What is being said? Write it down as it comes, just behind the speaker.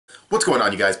What's going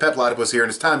on, you guys? Petplatypus here, and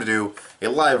it's time to do a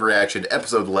live reaction to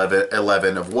episode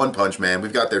 11 of One Punch Man.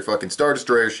 We've got their fucking Star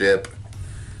Destroyer ship.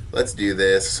 Let's do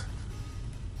this.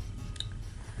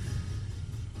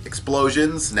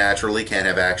 Explosions. Naturally, can't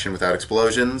have action without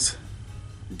explosions.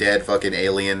 Dead fucking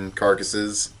alien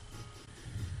carcasses.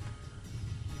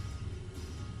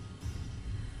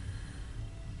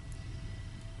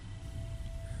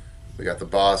 We got the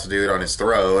boss dude on his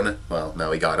throne. Well,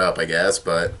 no, he got up, I guess,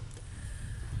 but...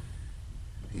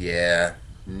 yeah,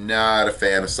 not a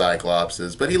fan of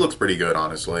Cyclopses, but he looks pretty good,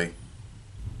 honestly.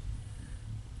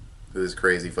 With his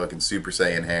crazy fucking Super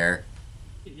Saiyan hair.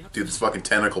 Dude, this fucking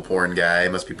tentacle porn guy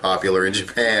must be popular in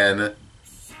Japan.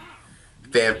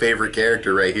 Fan favorite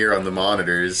character right here on the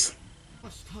monitors.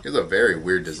 He has a very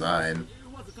weird design.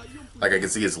 Like, I can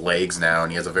see his legs now,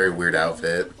 and he has a very weird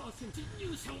outfit.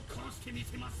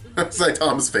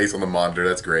 Saitama's face on the monitor,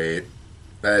 that's great.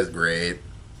 That is great.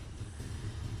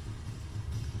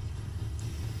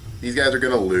 These guys are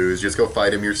gonna lose. Just go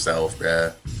fight him yourself,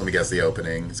 bruh. Let me guess the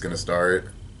opening. It's gonna start.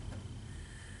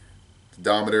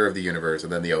 Odometer of the universe,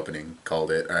 and then the opening. Called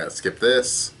it. Alright, let's skip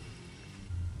this.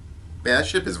 Man, that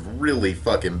ship is really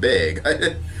fucking big.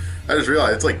 I just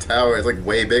realized it's like tower. It's like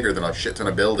way bigger than a shit ton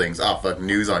of buildings. Ah, fuck.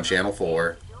 News on Channel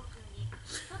 4.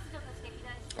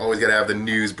 Always gotta have the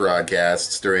news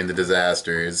broadcasts during the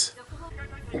disasters.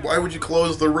 Well, why would you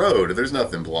close the road? There's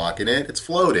nothing blocking it. It's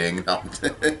floating. No.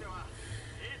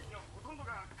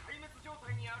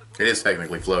 It is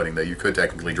technically floating, though. You could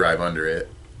technically drive under it.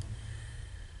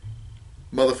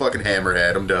 Motherfucking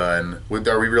Hammerhead, I'm done.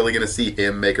 Are we really gonna see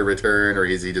him make a return, or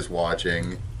is he just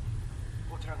watching?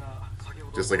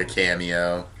 Just like a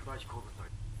cameo.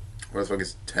 What the fuck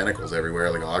is tentacles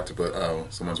everywhere, like octopus? Oh,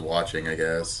 someone's watching, I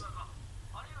guess.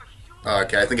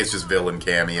 Okay, I think it's just villain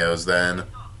cameos, then.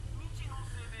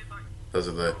 Those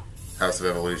are the House of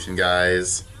Evolution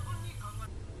guys.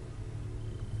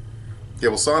 Yeah,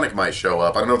 well, Sonic might show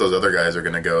up. I don't know if those other guys are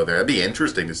gonna go there. That'd be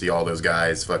interesting to see all those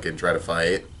guys fucking try to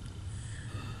fight.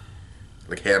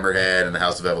 Like Hammerhead and the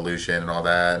House of Evolution and all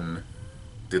that, and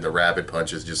do the rapid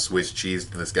punches, just Swiss cheese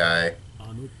to this guy.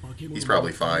 He's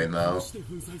probably fine, though.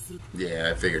 Yeah,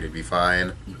 I figured he'd be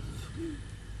fine.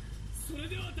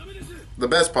 The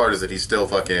best part is that he's still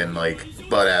fucking, like,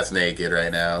 butt-ass naked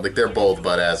right now. Like, they're both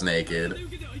butt-ass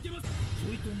naked.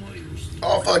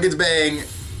 Oh, fuck, it's Bang!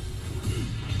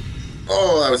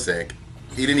 Oh, that was sick.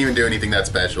 He didn't even do anything that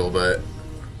special, but...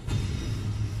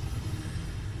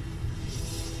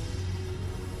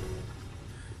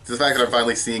 the fact that I'm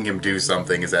finally seeing him do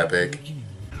something is epic.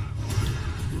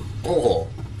 Oh,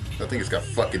 that thing just got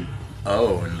fucking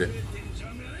owned.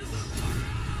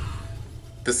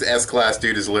 This S-Class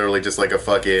dude is literally just like a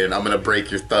fucking, I'm gonna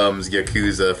break your thumbs,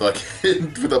 Yakuza,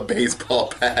 fucking, with a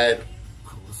baseball bat.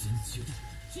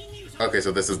 Okay,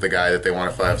 so this is the guy that they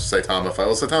want to fight, Saitama fight.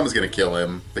 Well, Saitama's gonna kill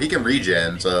him, but he can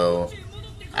regen, so...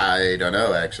 I don't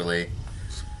know, actually.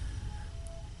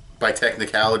 By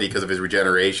technicality, because of his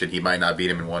regeneration, he might not beat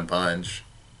him in one punch.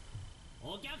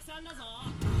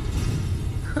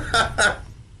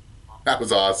 That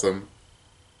was awesome.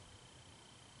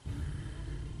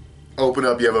 Open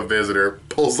up, you have a visitor.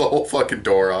 Pulls the whole fucking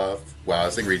door off. Wow,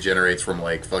 this thing regenerates from,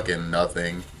 like, fucking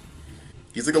nothing.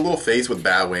 He's like a little face with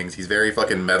bat wings. He's very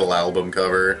fucking metal album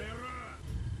cover.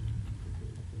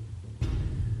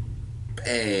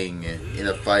 Bang! In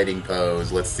a fighting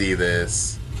pose. Let's see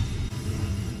this.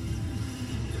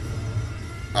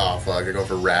 Oh fuck, I go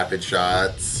for rapid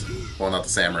shots. Well, not the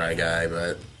samurai guy,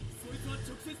 but...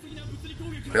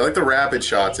 I like the rapid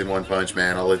shots in One Punch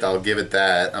Man. I'll give it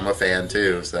that. I'm a fan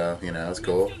too, so, you know, it's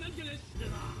cool.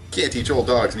 Can't teach old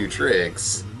dogs new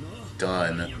tricks.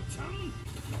 Done.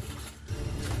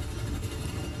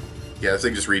 Yeah, this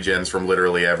thing just regens from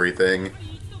literally everything.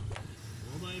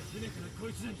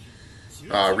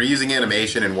 Reusing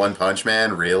animation in One Punch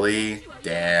Man? Really?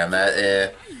 Damn,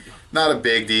 that, not a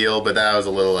big deal, but that was a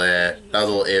little, that was a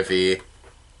little iffy.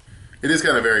 It is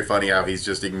kind of very funny how he's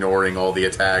just ignoring all the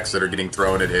attacks that are getting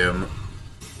thrown at him.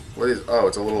 What is... oh,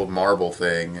 it's a little marble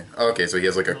thing. Okay, so he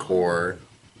has like a core.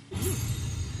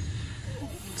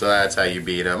 So that's how you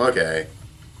beat him. Okay.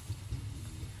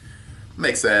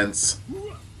 Makes sense.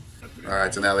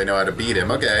 Alright, so now they know how to beat him.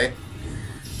 Okay.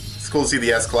 It's cool to see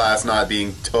the S-Class not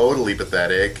being totally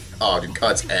pathetic. Oh, dude,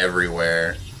 cuts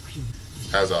everywhere.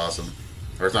 That was awesome.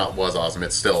 Or it's not was awesome,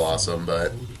 it's still awesome,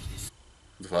 but...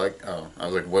 what the fuck? Oh, I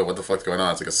was like, wait, what the fuck's going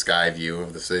on? It's like a sky view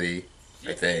of the city,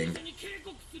 I think.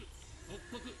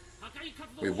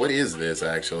 Wait, what is this,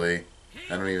 actually?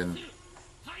 I don't even...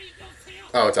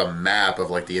 oh, it's a map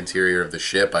of, like, the interior of the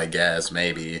ship, I guess,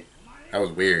 maybe. That was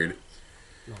weird.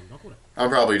 I'm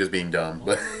probably just being dumb,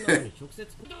 but he's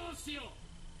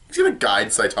gonna guide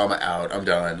Saitama out. I'm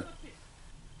done.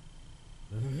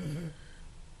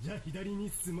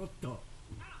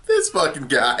 This fucking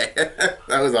guy.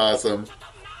 That was awesome.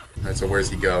 Alright, so where's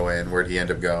he going? Where'd he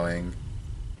end up going?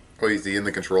 Oh, is he in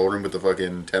the control room with the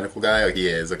fucking tentacle guy? Oh, he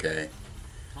is. Okay.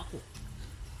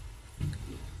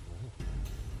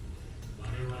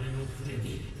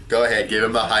 Go ahead, give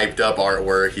him the hyped up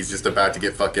artwork. He's just about to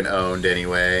get fucking owned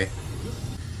anyway.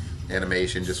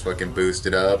 Animation just fucking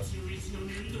boosted up.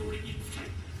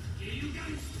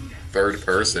 Third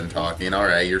person talking.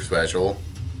 Alright, you're special.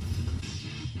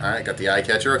 Alright, got the eye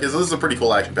catcher. Okay, so this is a pretty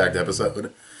cool action-packed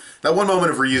episode. That one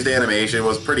moment of reused animation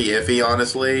was pretty iffy,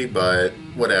 honestly, but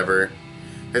whatever.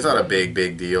 It's not a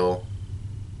big deal.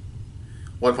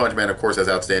 One Punch Man, of course, has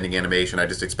outstanding animation. I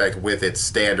just expect with its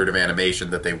standard of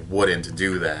animation that they wouldn't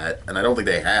do that. And I don't think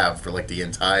they have for, like, the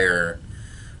entire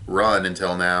run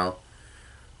until now.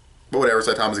 But whatever,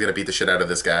 Saitama's gonna beat the shit out of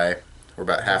this guy. We're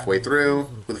about halfway through.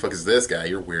 Who the fuck is this guy?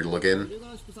 You're weird looking.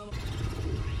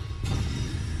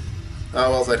 Oh,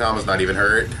 well, Saitama's not even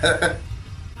hurt.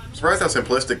 I'm surprised how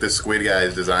simplistic this squid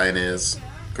guy's design is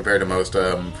compared to most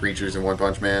creatures in One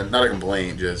Punch Man. Not a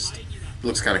complaint, just it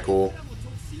looks kind of cool.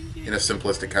 In a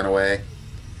simplistic kind of way.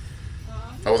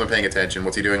 I wasn't paying attention.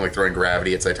 What's he doing, like throwing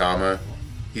gravity at Saitama?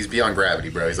 He's beyond gravity,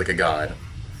 bro. He's like a god.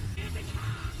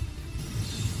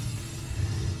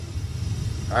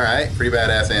 Alright, pretty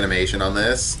badass animation on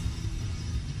this.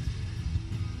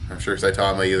 I'm sure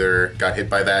Saitama either got hit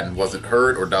by that and wasn't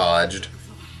hurt or dodged.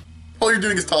 All you're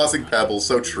doing is tossing pebbles.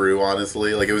 So true,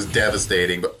 honestly. Like, it was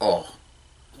devastating, but oh.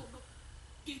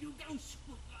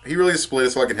 He really split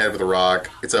his fucking head with a rock.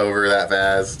 It's over that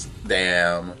fast.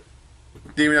 Damn.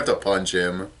 Didn't even have to punch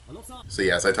him. So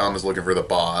yeah, Saitama's looking for the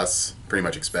boss. Pretty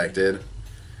much expected.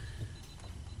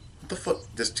 What the fuck?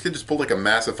 This kid just pulled like a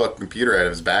massive fucking computer out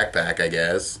of his backpack, I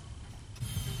guess.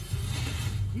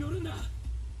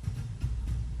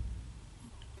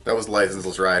 That was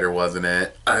Licenseless Rider, wasn't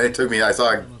it? It took me, I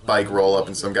saw a bike roll up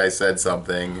and some guy said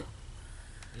something.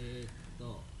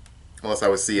 Unless I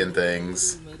was seeing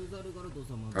things.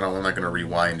 I'm not gonna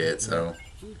rewind it, so.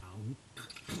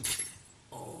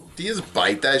 Do you just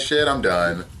bite that shit? I'm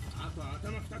done.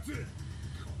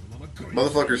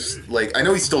 Motherfucker's, like, I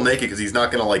know he's still naked because he's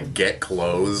not gonna, like, get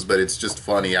clothes, but it's just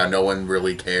funny how no one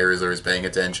really cares or is paying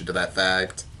attention to that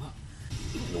fact.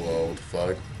 Whoa, what the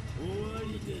fuck?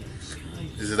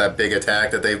 This is that big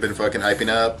attack that they've been fucking hyping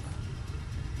up.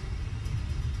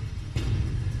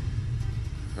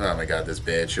 Oh my god, this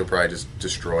bitch. She'll probably just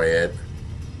destroy it.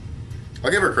 I'll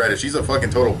give her credit. She's a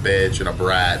fucking total bitch and a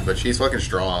brat, but she's fucking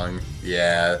strong.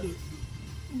 Yeah.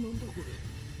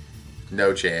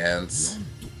 No chance.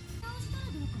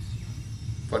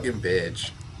 Fucking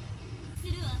bitch.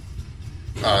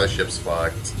 Oh, this ship's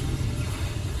fucked.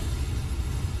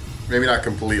 Maybe not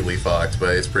completely fucked,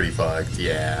 but it's pretty fucked.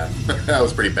 Yeah. That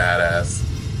was pretty badass.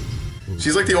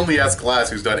 She's like the only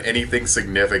S-class who's done anything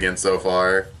significant so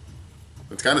far.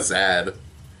 It's kind of sad.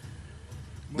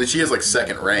 That she has like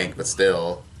second rank, but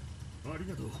still.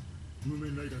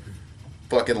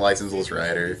 Fucking Licenseless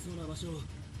Rider.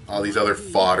 All these other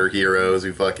fodder heroes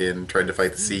who fucking tried to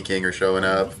fight the Sea King are showing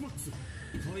up.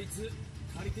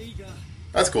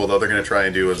 That's cool though, they're gonna try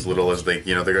and do as little as they,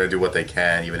 you know, they're gonna do what they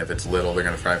can, even if it's little, they're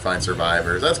gonna try and find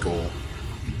survivors. That's cool.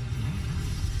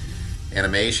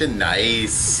 Animation,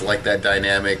 nice. Like that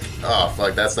dynamic. Oh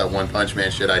fuck, that's that One Punch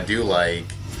Man shit I do like.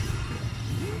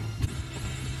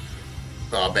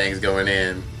 Oh, Bang's going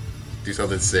in. Do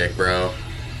something sick, bro.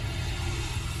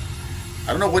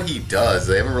 I don't know what he does.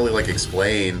 They haven't really, like,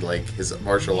 explained, like, his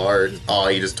martial arts. Oh,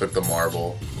 he just took the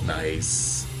marble.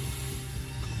 Nice.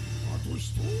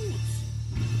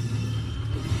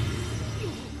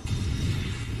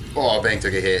 Oh, Bang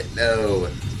took a hit. No.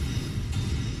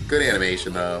 Good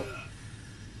animation, though.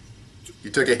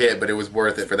 You took a hit, but it was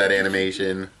worth it for that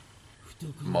animation.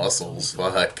 Muscles,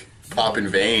 fuck. Popping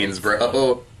veins,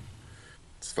 bro.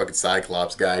 This fucking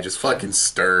Cyclops guy, just fucking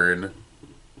stern.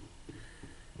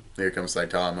 Here comes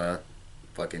Saitama.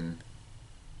 Fucking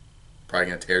probably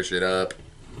gonna tear shit up.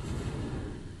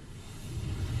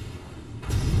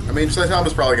 I mean,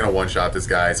 Saitama's probably gonna one-shot this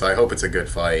guy, so I hope it's a good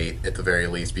fight, at the very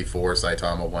least, before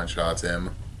Saitama one-shots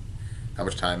him. How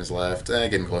much time is left?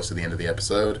 Getting close to the end of the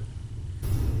episode.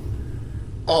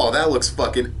 Oh, that looks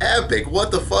fucking epic! What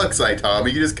the fuck,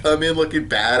 Saitama? You just come in looking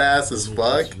badass as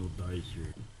fuck?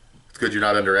 Good you're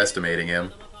not underestimating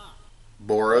him.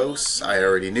 Boros, I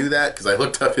already knew that because I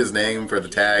looked up his name for the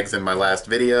tags in my last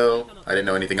video. I didn't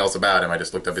know anything else about him, I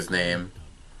just looked up his name.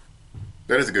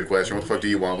 That is a good question. What the fuck do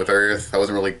you want with Earth? I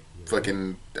wasn't really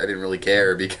fucking, I didn't really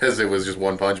care because it was just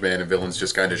One Punch Man and villains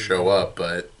just kind of show up.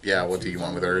 But yeah, what do you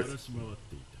want with Earth?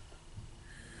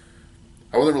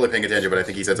 I wasn't really paying attention, but I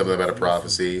think he said something about a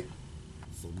prophecy.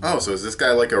 Oh, so is this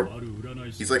guy like a...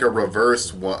 He's like a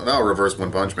reverse one... Not a reverse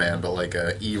One Punch Man, but like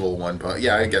a evil One Punch...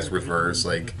 Yeah, I guess reverse,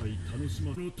 like...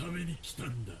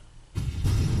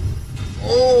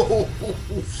 Oh,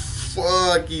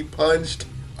 fuck, he punched...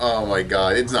 Oh my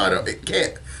god, it's not a... It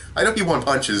can't... I know he one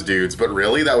punches dudes, but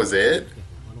really? That was it?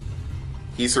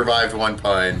 He survived one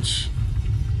punch.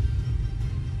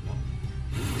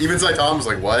 Even Saitama was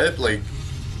like, what? Like...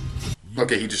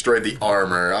 Okay, he destroyed the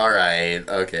armor. Alright,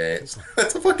 okay.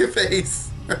 That's a fucking face.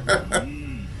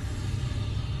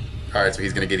 Alright, so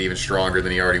he's gonna get even stronger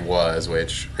than he already was,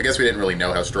 which... I guess we didn't really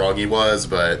know how strong he was,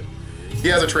 but... He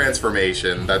has a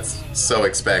transformation. That's so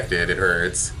expected, it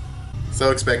hurts.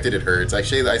 So expected, it hurts. I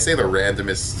say the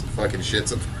randomest fucking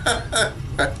shits.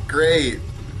 That's great.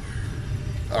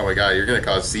 Oh my god, you're gonna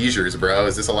cause seizures, bro.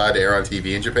 Is this allowed to air on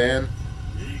TV in Japan?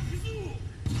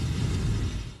 Is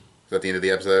that the end of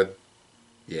the episode?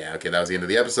 Yeah, okay, that was the end of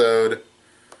the episode.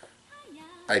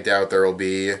 I doubt there will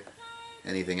be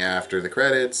anything after the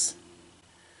credits.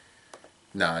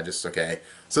 Nah, just okay.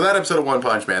 So that episode of One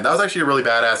Punch Man, that was actually a really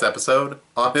badass episode,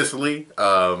 honestly.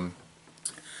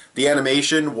 The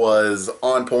animation was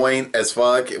on point as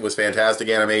fuck. It was fantastic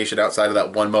animation outside of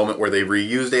that one moment where they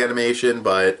reused animation,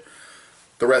 but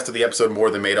the rest of the episode more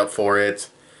than made up for it.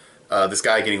 This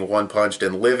guy getting one punched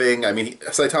and living. I mean,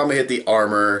 Saitama hit the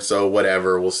armor, so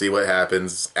whatever. We'll see what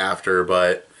happens after,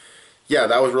 but yeah,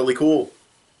 that was really cool.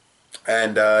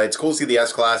 And it's cool to see the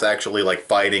S-Class actually like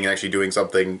fighting and actually doing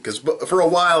something, because for a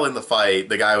while in the fight,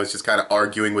 the guy was just kind of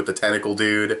arguing with the tentacle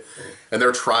dude, and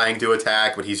they're trying to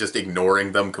attack, but he's just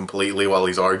ignoring them completely while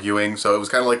he's arguing, so it was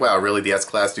kind of like, wow, really, the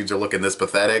S-Class dudes are looking this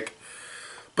pathetic?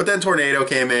 But then Tornado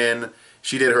came in,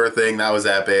 she did her thing, that was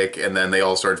epic, and then they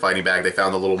all started fighting back. They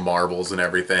found the little marbles and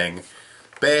everything.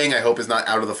 Bang, I hope is not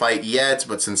out of the fight yet,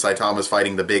 but since Saitama's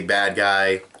fighting the big bad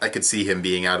guy, I could see him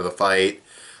being out of the fight.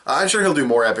 I'm sure he'll do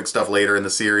more epic stuff later in the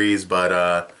series,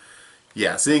 but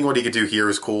yeah, seeing what he could do here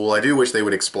is cool. I do wish they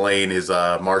would explain his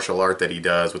martial art that he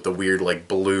does with the weird like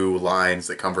blue lines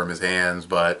that come from his hands,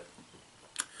 but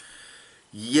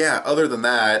yeah, other than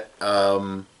that,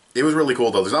 it was really cool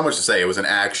though. There's not much to say. It was an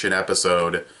action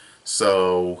episode.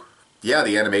 So, yeah,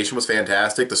 the animation was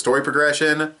fantastic. The story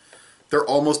progression, they're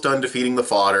almost done defeating the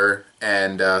fodder,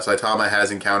 and Saitama has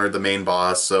encountered the main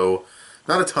boss, so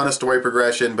not a ton of story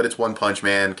progression, but it's One Punch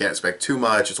Man. Can't expect too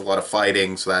much. It's a lot of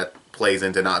fighting, so that plays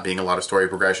into not being a lot of story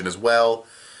progression as well.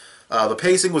 The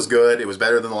pacing was good. It was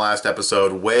better than the last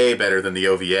episode, way better than the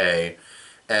OVA.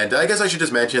 And I guess I should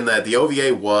just mention that the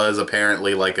OVA was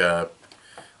apparently like a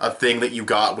thing that you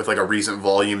got with like a recent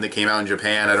volume that came out in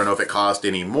Japan. I don't know if it cost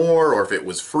any more or if it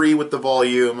was free with the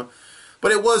volume,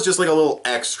 but it was just like a little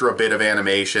extra bit of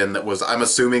animation that was, I'm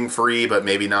assuming, free, but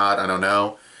maybe not, I don't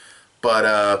know.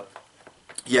 But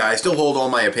yeah, I still hold all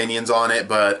my opinions on it,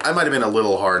 but I might have been a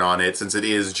little hard on it since it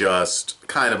is just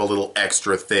kind of a little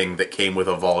extra thing that came with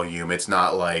a volume. It's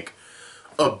not like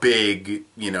a big,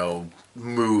 you know,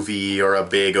 movie or a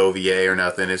big OVA or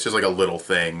nothing. It's just like a little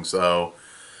thing, so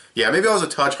yeah, maybe I was a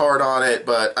touch hard on it,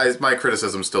 but my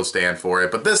criticisms still stand for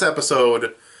it. But this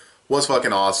episode was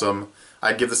fucking awesome.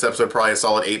 I'd give this episode probably a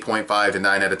solid 8.5 to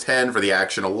 9 out of 10 for the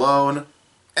action alone.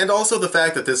 And also the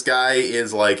fact that this guy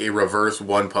is like a reverse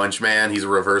One Punch Man. He's a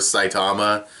reverse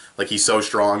Saitama. Like, he's so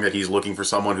strong that he's looking for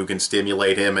someone who can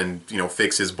stimulate him and, you know,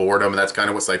 fix his boredom. And that's kind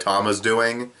of what Saitama's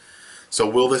doing. So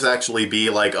will this actually be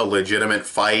like a legitimate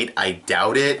fight? I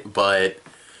doubt it, but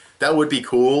that would be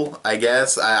cool, I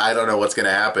guess. I don't know what's going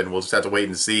to happen. We'll just have to wait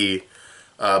and see.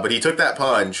 But he took that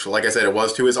punch. Like I said, it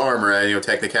was to his armor, and, you know,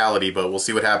 technicality, but we'll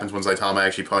see what happens when Saitama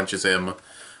actually punches him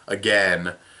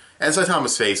again. And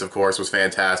Saitama's face, of course, was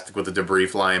fantastic with the debris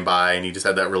flying by, and he just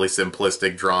had that really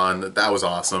simplistic drawn. That was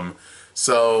awesome.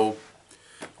 So,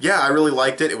 yeah, I really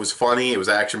liked it. It was funny. It was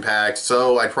action-packed.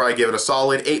 So I'd probably give it a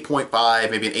solid 8.5,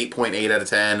 maybe an 8.8 out of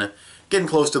 10. Getting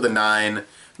close to the 9.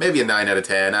 Maybe a 9 out of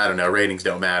 10, I don't know, ratings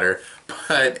don't matter.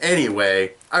 But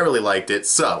anyway, I really liked it,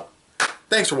 so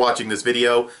thanks for watching this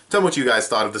video. Tell me what you guys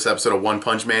thought of this episode of One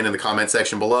Punch Man in the comment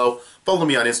section below. Follow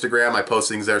me on Instagram, I post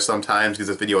things there sometimes. Give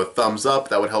this video a thumbs up,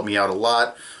 that would help me out a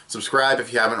lot. Subscribe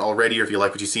if you haven't already or if you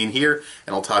like what you've seen here,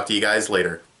 and I'll talk to you guys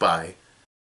later. Bye.